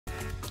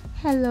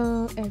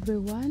Hello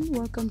everyone,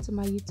 welcome to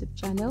my YouTube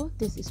channel.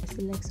 This is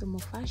Select More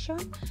Fashion.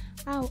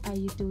 How are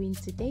you doing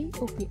today?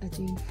 Hope you are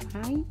doing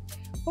fine.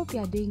 Hope you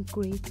are doing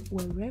great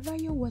wherever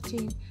you're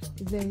watching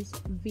this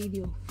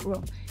video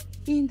from.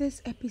 In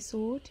this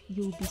episode,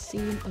 you'll be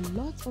seeing a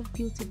lot of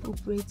beautiful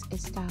braids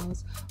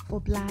styles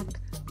for black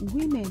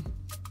women.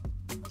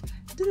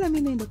 Do let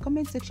me know in the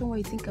comment section what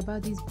you think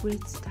about these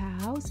braid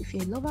styles. If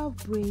you're a lover of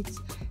braids,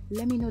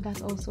 let me know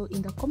that also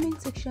in the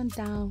comment section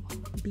down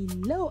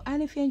below.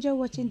 And if you enjoy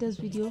watching this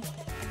video,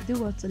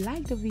 do want to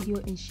like the video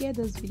and share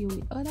this video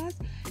with others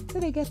so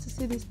they get to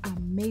see these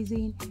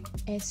amazing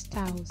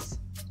hairstyles.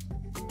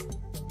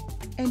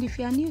 And if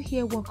you are new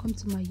here, welcome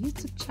to my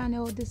YouTube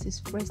channel. This is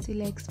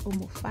Select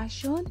More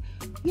Fashion,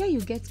 where you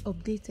get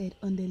updated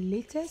on the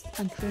latest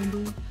and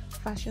trending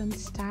fashion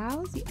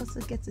styles. You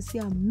also get to see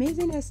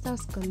amazing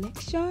hairstyles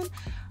collection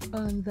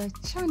on the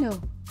channel.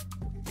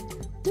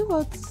 Do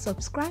what?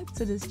 Subscribe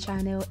to this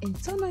channel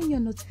and turn on your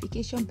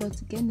notification bell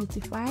to get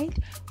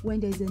notified when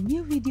there is a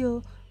new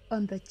video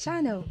on the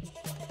channel.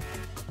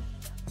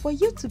 For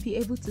you to be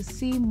able to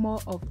see more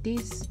of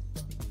these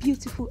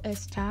beautiful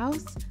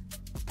hairstyles,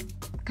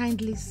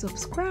 kindly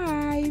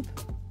subscribe.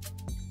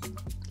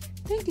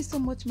 Thank you so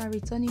much, my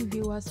returning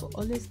viewers, for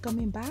always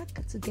coming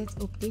back to get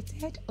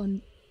updated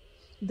on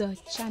the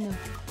channel.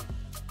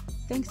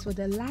 Thanks for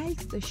the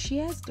likes, the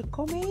shares, the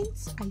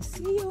comments. I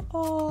see you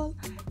all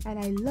and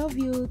I love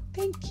you.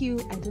 Thank you.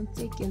 I don't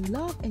take your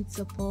love and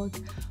support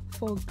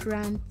for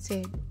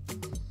granted.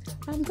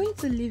 I'm going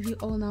to leave you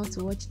all now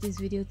to watch this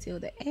video till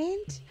the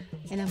end,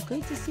 and I'm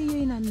going to see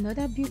you in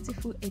another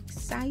beautiful,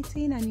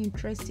 exciting and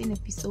interesting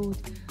episode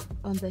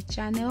on the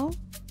channel.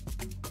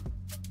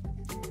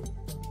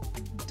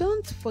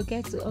 Don't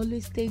forget to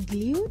always stay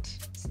glued,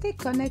 stay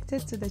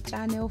connected to the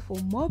channel for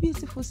more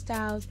beautiful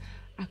styles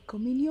are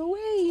coming your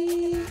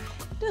way.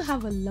 Do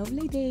have a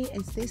lovely day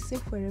and stay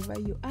safe wherever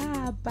you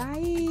are. Bye.